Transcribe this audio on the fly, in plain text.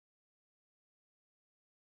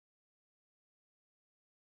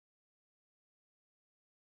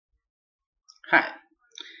Hi,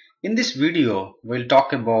 in this video we'll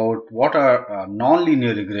talk about what are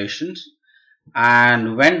nonlinear regressions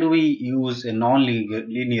and when do we use a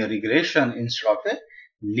nonlinear regression instead of a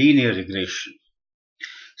linear regression.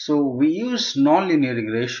 So we use nonlinear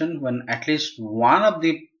regression when at least one of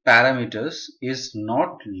the parameters is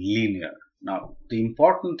not linear. Now the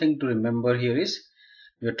important thing to remember here is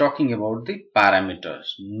we are talking about the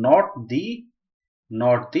parameters, not the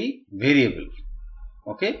variable.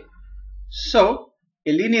 Okay. So,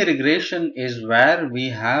 a linear regression is where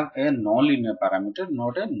we have a nonlinear parameter,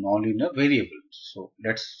 not a nonlinear variable. So,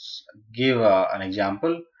 let's give an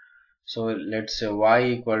example. So, let's say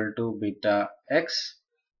y equal to beta x,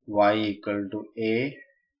 y equal to a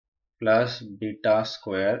plus beta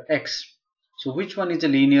square x. So, which one is a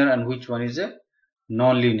linear and which one is a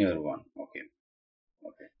nonlinear one? Okay.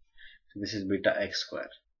 So, this is beta x square.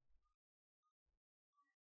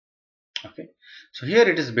 Okay, so here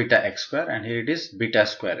it is beta x square and here it is beta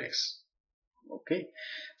square x. Okay,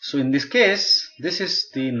 so in this case this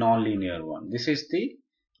is the nonlinear one, this is the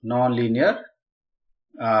nonlinear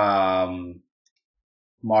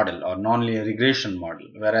model or nonlinear regression model,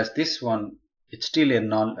 whereas this one it's still a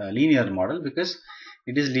non-linear model because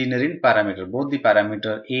it is linear in parameter. Both the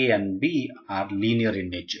parameter a and b are linear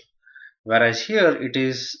in nature, whereas here it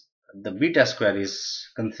is the beta square is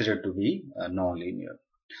considered to be non-linear.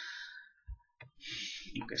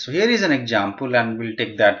 Okay, so here is an example and we'll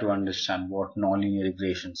take that to understand what nonlinear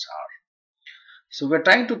regressions are. So we're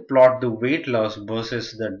trying to plot the weight loss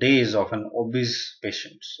versus the days of an obese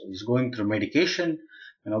patient. So he's going through medication,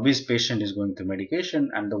 an obese patient is going through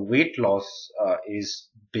medication and the weight loss has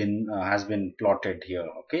been plotted here.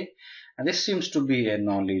 Okay, and this seems to be a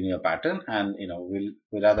nonlinear pattern, and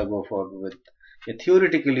we'll rather go forward with a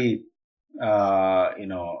theoretically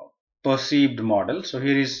perceived model. So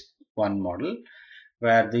here is one model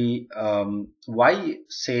where the y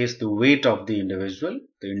says the weight of the individual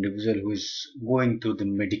who is going through the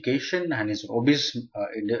medication and is obese,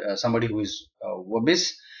 somebody who is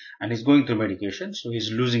obese and is going through medication, so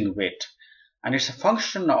he's losing weight, and it's a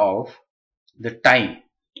function of the time,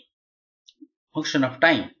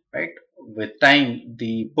 right? With time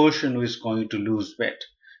the person who is going to lose weight,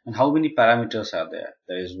 and how many parameters are there?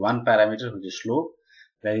 There is one parameter which is slope,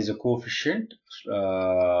 there is a coefficient,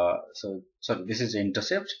 so this is the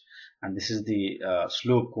intercept and this is the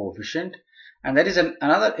slope coefficient, and there is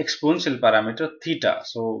another exponential parameter theta.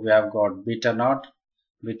 So we have got beta naught,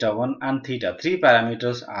 beta 1 and theta. Three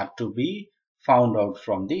parameters are to be found out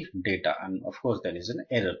from the data, and of course there is an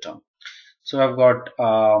error term. So I've got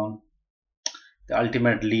the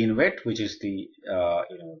ultimate lean weight, which is the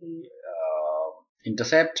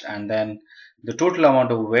intercept, and then the total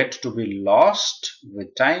amount of weight to be lost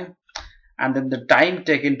with time, and then the time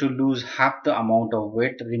taken to lose half the amount of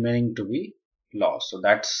weight remaining to be lost. So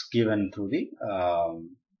that's given through the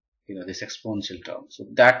this exponential term. So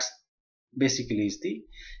that basically is the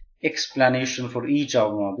explanation for each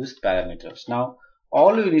of these parameters. Now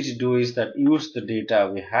all we need to do is that use the data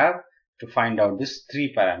we have to find out these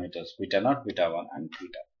three parameters, beta naught, beta 1 and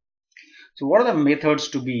theta. So what are the methods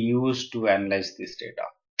to be used to analyze this data?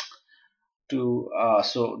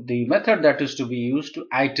 So the method that is to be used to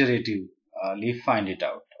iteratively find it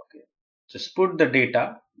out. Okay, just put the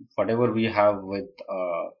data whatever we have with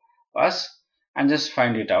us and just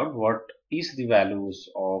find it out what is the values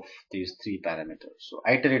of these three parameters. So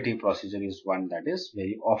iterative procedure is one that is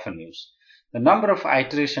very often used. The number of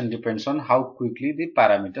iteration depends on how quickly the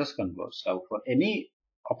parameters converge. So for any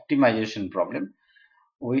optimization problem,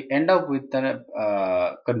 we end up with the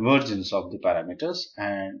convergence of the parameters,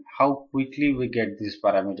 and how quickly we get these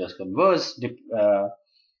parameters converged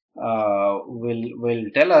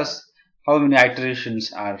will tell us how many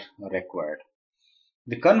iterations are required.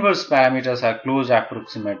 The converged parameters are close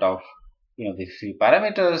approximate of the three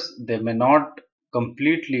parameters. They may not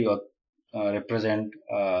completely represent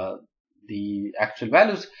the actual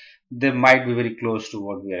values. They might be very close to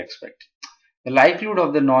what we are expecting. The likelihood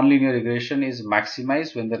of the nonlinear regression is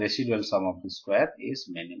maximized when the residual sum of the square is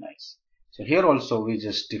minimized. So here also we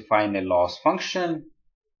just define a loss function.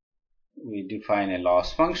 We define a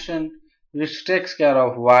loss function which takes care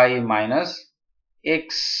of y minus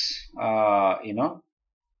x, x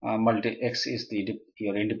is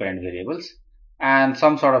your independent variables, and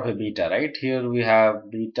some sort of a beta, right? Here we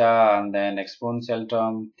have beta and then exponential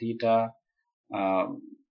term theta,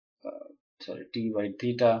 t by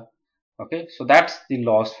theta. Okay, so that's the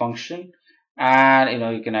loss function, and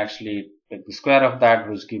you can actually take the square of that,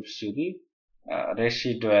 which gives you the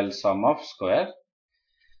residual sum of square.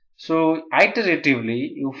 So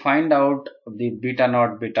iteratively you find out the beta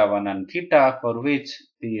naught, beta 1 and theta for which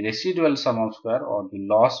the residual sum of square or the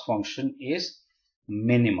loss function is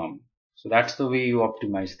minimum. So that's the way you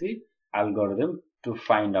optimize the algorithm to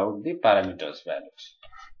find out the parameters values.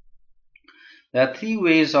 There are three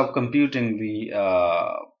ways of computing the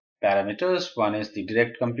parameters. One is the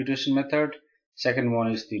direct computation method, second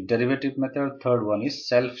one is the derivative method, third one is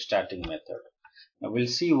self-stating method. Now we'll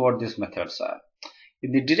see what these methods are.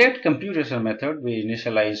 In the direct computation method, we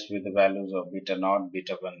initialize with the values of beta naught,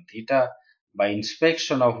 beta 1, theta by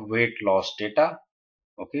inspection of weight loss data.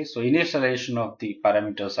 Okay, so initialization of the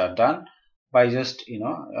parameters are done by just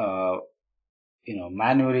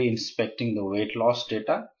manually inspecting the weight loss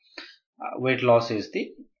data. Weight loss is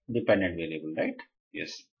the dependent variable, right?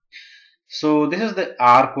 Yes. So this is the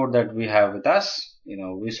R code that we have with us.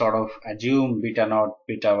 We sort of assume beta naught,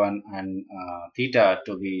 beta 1 and theta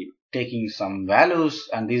to be taking some values,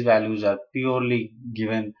 and these values are purely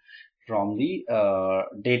given from the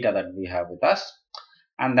data that we have with us,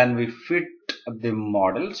 and then we fit the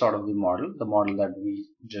model, the model that we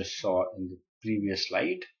just saw in the previous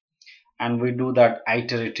slide, and we do that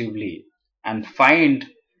iteratively and find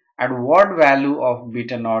at what value of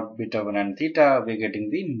beta naught, beta 1 and theta we're getting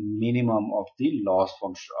the minimum of the loss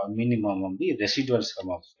function or minimum of the residual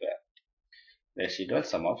sum of square,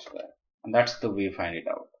 and that's the way we find it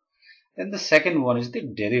out. Then the second one is the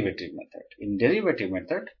derivative method. In derivative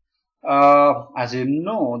method, as you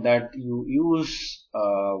know that you use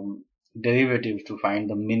derivatives to find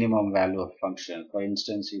the minimum value of function. For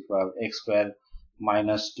instance, if you have x square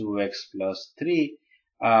minus 2x plus 3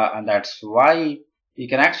 and that's y, you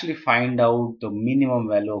can actually find out the minimum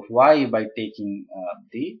value of y by taking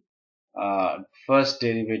the first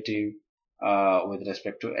derivative with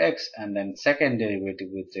respect to x and then second derivative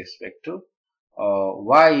with respect to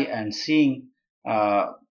y and seeing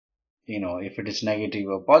if it is negative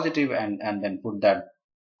or positive and then put that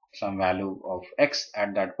some value of x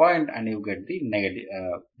at that point and you get the negative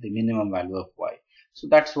the minimum value of y. So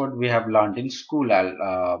that's what we have learned in school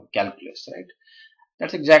calculus, right?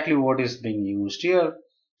 That's exactly what is being used here.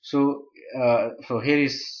 So here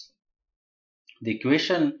is the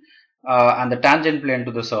equation and the tangent plane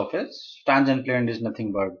to the surface. Tangent plane is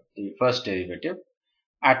nothing but the first derivative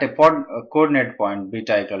at a coordinate point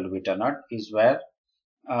beta equal to beta naught is where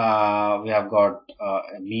we have got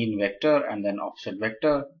a mean vector and then offset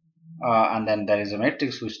vector and then there is a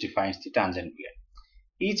matrix which defines the tangent plane.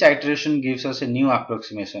 Each iteration gives us a new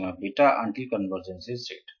approximation of beta until convergence is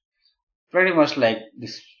reached. Pretty much like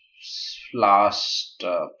this last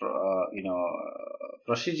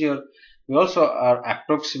procedure, we also are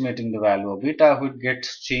approximating the value of beta which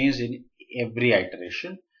gets changed in every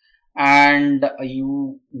iteration, and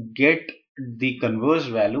you get the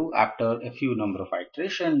converged value after a few number of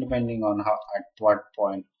iterations depending on how at what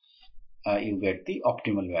point you get the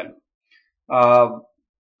optimal value.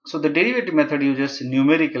 So the derivative method uses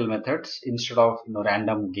numerical methods instead of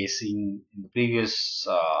random guessing in the previous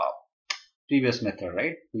method,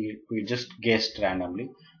 right? We just guessed randomly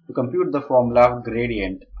to compute the formula of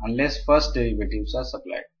gradient unless first derivatives are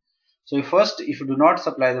supplied. So if you do not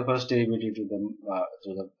supply the first derivative to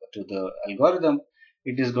the algorithm,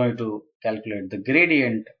 it is going to calculate the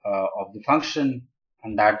gradient of the function,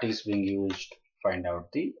 and that is being used to find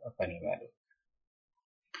out the final value.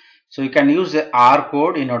 So you can use the R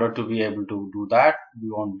code in order to be able to do that. We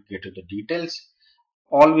won't get to the details.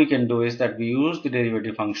 All we can do is that we use the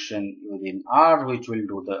derivative function within R, which will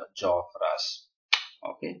do the job for us.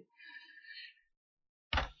 Okay.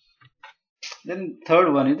 Then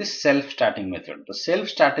third one is the self-stating method. The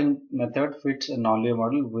self-stating method fits a nonlinear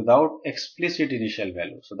model without explicit initial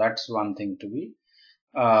value. So that's one thing to be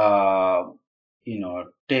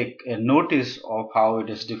take a notice of how it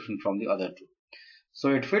is different from the other two. So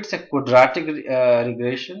it fits a quadratic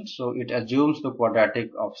regression. So it assumes the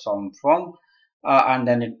quadratic of some form and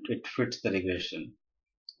then it fits the regression.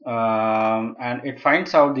 And it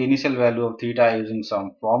finds out the initial value of theta using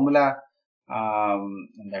some formula.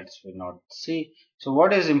 And that's we not see. So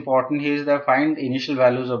what is important here is that find initial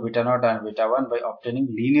values of beta naught and beta 1 by obtaining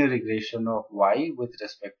linear regression of y with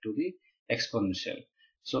respect to the exponential.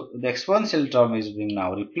 So the exponential term is being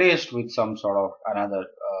now replaced with some sort of another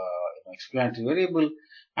explanatory variable,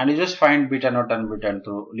 and you just find beta naught and beta 1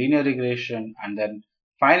 through linear regression, and then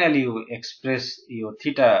finally you express your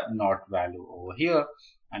theta naught value over here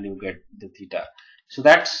and you get the theta. So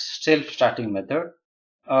that's self-stating method.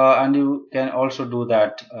 And you can also do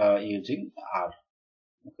that using R.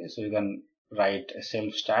 Okay, so you can write a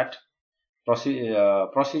self-stat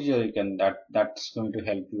procedure. You can that's going to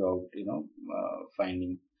help you out,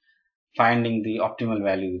 finding finding the optimal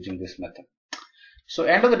value using this method. So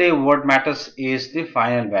end of the day, what matters is the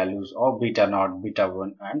final values of beta naught, beta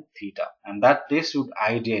 1 and theta, and that they should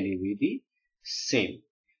ideally be the same.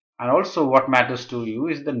 And also what matters to you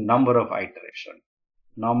is the number of iterations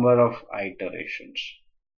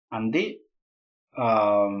and the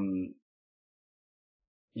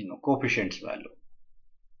coefficients value.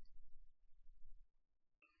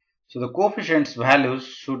 So the coefficients values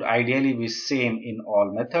should ideally be same in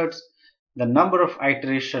all methods. The number of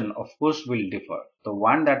iteration of course will differ. The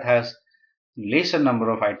one that has lesser number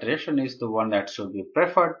of iteration is the one that should be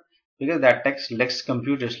preferred because that takes less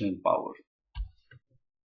computational power.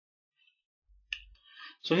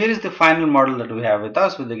 So here is the final model that we have with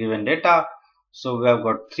us with the given data. So we have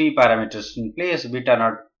got three parameters in place. Beta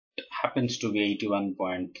naught happens to be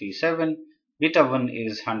 81.37, beta 1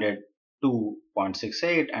 is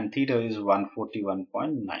 102.68 and theta is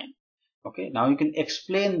 141.9. Okay, now you can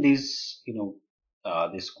explain these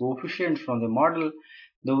this coefficient from the model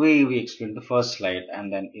the way we explained the first slide,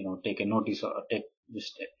 and then take a notice or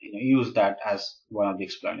use that as one of the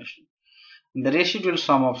explanation. The residual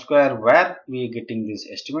sum of square where we are getting this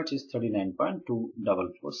estimate is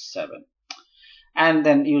 39.2447. And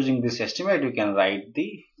then using this estimate, you can write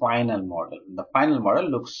the final model. The final model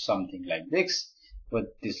looks something like this,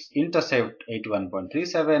 with this intercept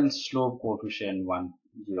 81.37, slope coefficient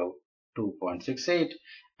 102.68,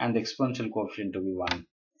 and the exponential coefficient to be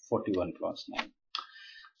 141.9.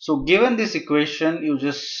 So given this equation, you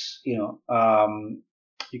just you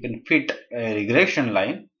can fit a regression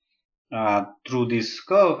line through this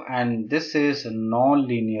curve, and this is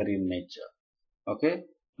non-linear in nature. Okay,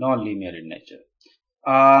 non-linear in nature.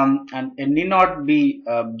 And it need not be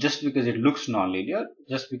just because it looks non-linear,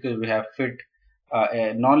 just because we have fit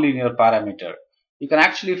a non-linear parameter. You can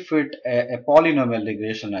actually fit a polynomial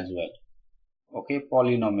regression as well. Okay,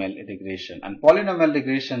 polynomial regression, and polynomial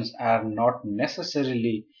regressions are not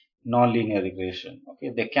necessarily non-linear regression. Okay,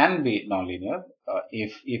 they can be non-linear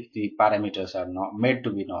if the parameters are not made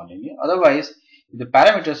to be non-linear. Otherwise, if the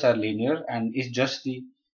parameters are linear and it's just the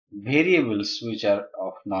variables which are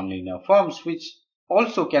of non-linear forms, which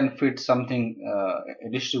also can fit something a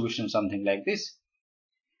distribution something like this,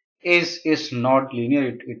 is not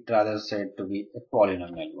linear. It rather said to be a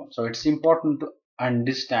polynomial one. So it's important to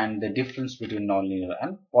understand the difference between nonlinear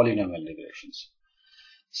and polynomial regressions.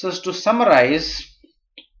 So to summarize,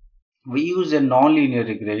 we use a nonlinear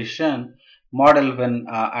regression model when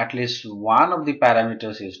at least one of the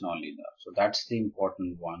parameters is nonlinear. So that's the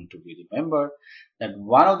important one to be remembered, that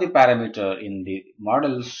one of the parameter in the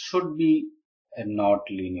model should be a not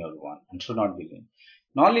linear one and should not be linear.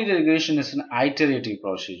 Nonlinear regression is an iterative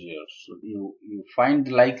procedure. So you find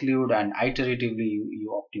the likelihood and iteratively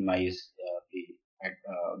you optimize the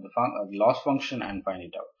loss function and find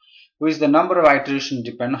it out. With the number of iterations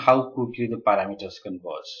depend how quickly the parameters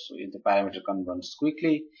converge. So if the parameter converges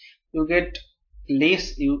quickly, you get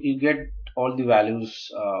less. You get all the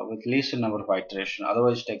values with lesser number of iterations.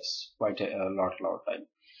 Otherwise, it takes quite a lot of time.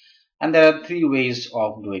 And there are three ways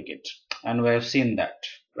of doing it, and we have seen that,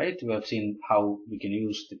 right? We have seen how we can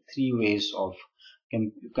use the three ways of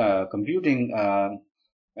computing,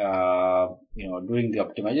 doing the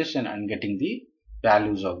optimization and getting the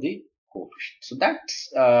values of the coefficient. So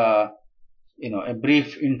that's a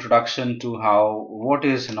brief introduction to what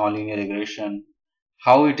is nonlinear regression,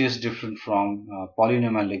 how it is different from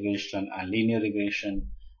polynomial regression and linear regression,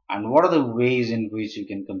 and what are the ways in which you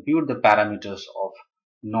can compute the parameters of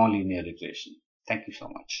nonlinear regression. Thank you so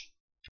much.